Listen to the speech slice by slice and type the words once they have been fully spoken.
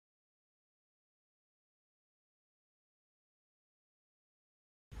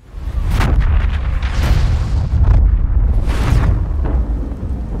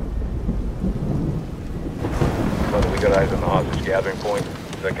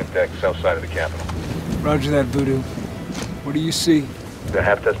Second deck, south side of the Capitol. Roger that, Voodoo. What do you see? A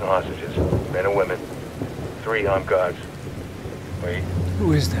half dozen hostages, men and women. 3 armed guards. Wait,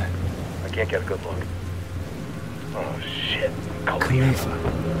 Who is that? I can't get a good look. Oh, shit. Khalifa.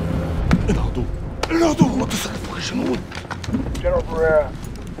 General Pereira,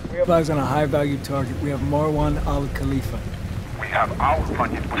 we have Flies on a high-value target. We have Marwan al-Khalifa. We have our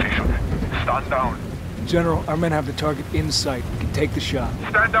flanking position. Stand down. General, our men have the target in sight. We can take the shot.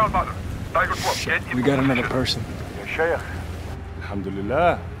 Stand down, mother. Tiger 12, get in We got another position. person. يا شيخ. الحمد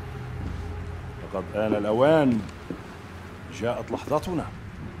لله. لقد آن الأوان. جاءت لحظتنا.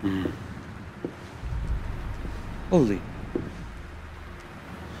 قل لي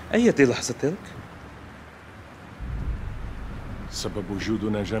أية لحظة تلك؟ سبب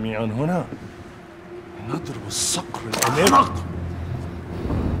وجودنا جميعا هنا نضرب الصقر الأحمق.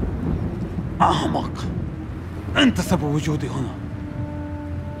 أحمق. أنت سبب وجودي هنا.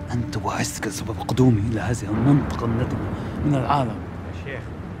 أنت وعزك سبب قدومي إلى هذه المنطقة النتنة من العالم. يا شيخ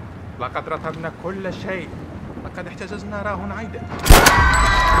لقد رتبنا كل شيء. لقد احتجزنا راهن عيدا.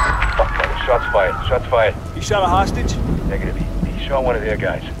 Shots fired. Shots fired. You shot a hostage? Negative. He shot one of their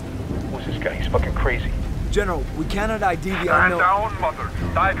guys. Who's this guy? He's fucking crazy. General, we cannot ID the Stand unknown. down, mother.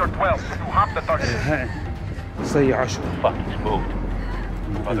 Tiger 12, you have the target. سي 10 Fuck, he's moved.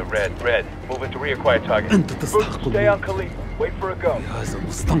 Mother, red. Moving to reacquire target. أنت تستحق Stay on Khalifa. Wait for a go. هذا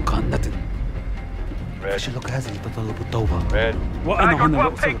المستنقع النتن. Red. فشلك هذا يتطلب التوبة. Red. وأنا هنا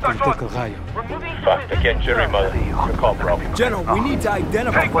لأوصلك لتلك الغاية. Fuck, they're getting jittery, mother. Good call, bro. General, we need to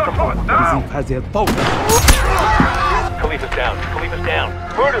identify Take the shot now. نزيف هذه الطاولة. Khalifa's down. Khalifa's down.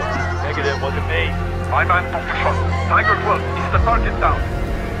 Voodoo. Negative, wasn't me. My man took the shot. Tiger 12, is the target down?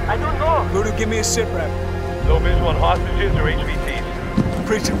 I don't know. Voodoo, give me a sit rep. No visual on hostages or HVTs.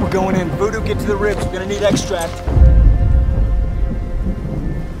 Preacher, we're going in. Voodoo, get to the ribs. We're gonna need extract.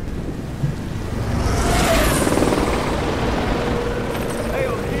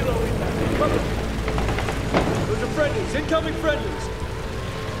 Those are friendlies. Incoming friendlies.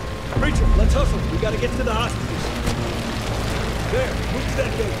 Preacher, let's hustle. We gotta get to the hostages. There, move to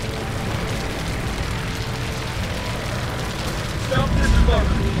that gate. Stop this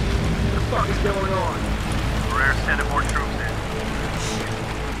fucker. What the fuck is going on? We're sending more troops in.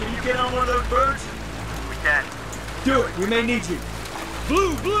 Can you get on one of those birds? We can. Do it. We may need you.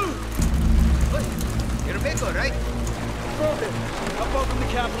 Blue! You're a Baker, right? Affirmative. How far from the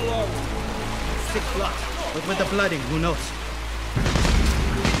capital are we? 6 blocks. But with the flooding, who knows?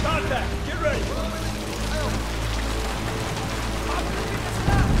 Contact! Get ready!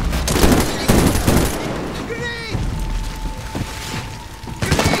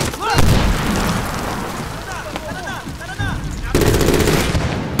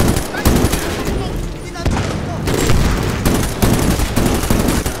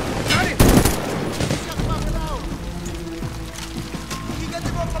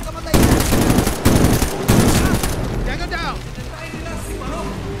 Dagger down!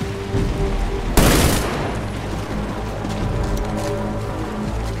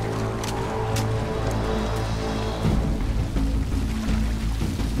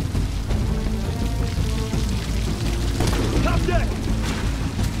 Top deck!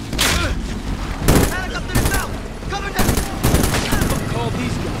 Helicopter is down! Cover them! Call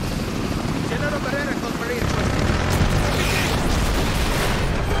these guys. General Pereira called for reinforcements.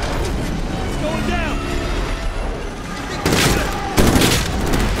 It's going down!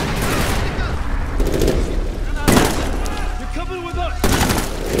 You're coming with us!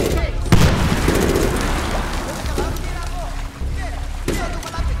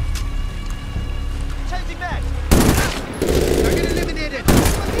 Changing mag! Target eliminated!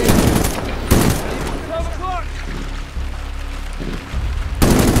 12 o'clock!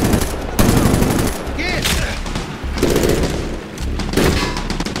 Get!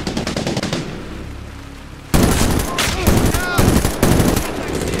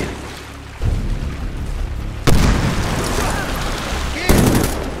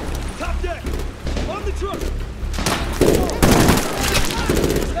 Top deck! On the truck!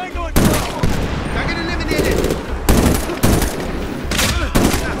 Tango and Bravo! Target eliminated!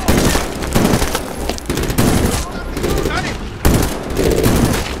 Got it!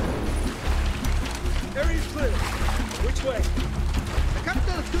 Area's clear. Which way? The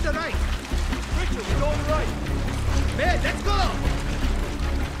capital is to the right. Richard, we're going right. Man, let's go!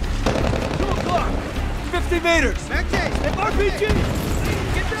 2 o'clock! 50 meters! Back chase! RPG!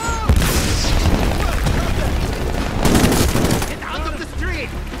 Get down! Get out of the street!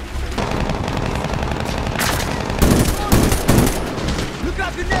 Look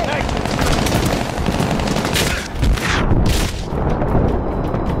out, grenade!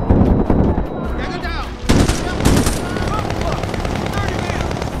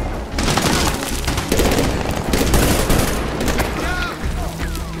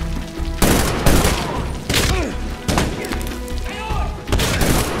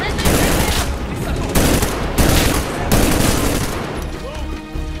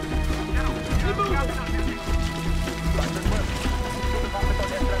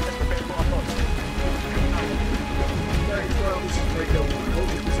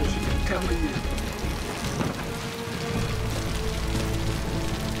 time of the year.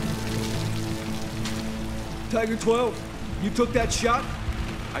 Tiger 12, you took that shot?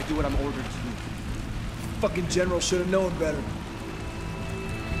 I do what I'm ordered to do. Fucking general should have known better.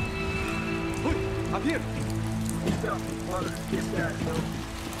 Up here. In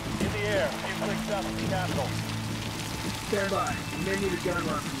the air. Inflict south of the capital. Stand by. We may need a gun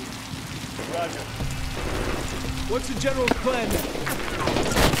run from you. Roger. What's the general's plan then?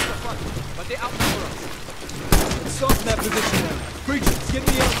 But they outnumber us. Let's soften that position now. Preacher, get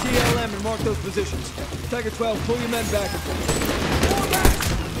the LTLM and mark those positions. Tiger 12, pull your men back. Fall back!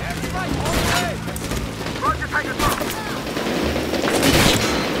 Every right, all the way! Roger, Tiger 12.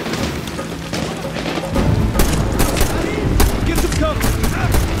 Get some cover!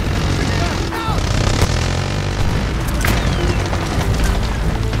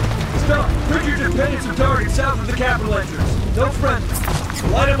 Stop! Preacher just painted some targets south of the capital entrance. No friendly.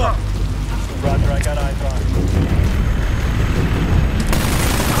 Light him up! Roger, I got eyes on it.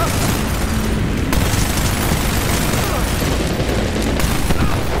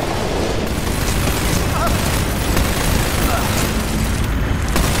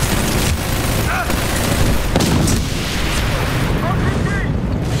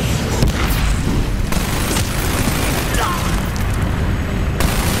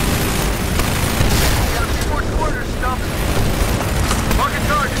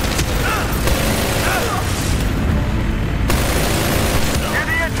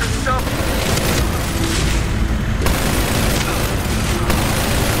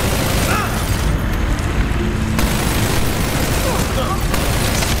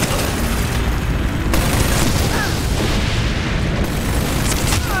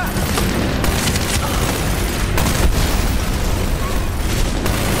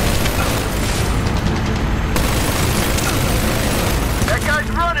 That guy's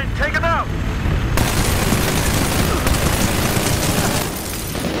running! Take him out!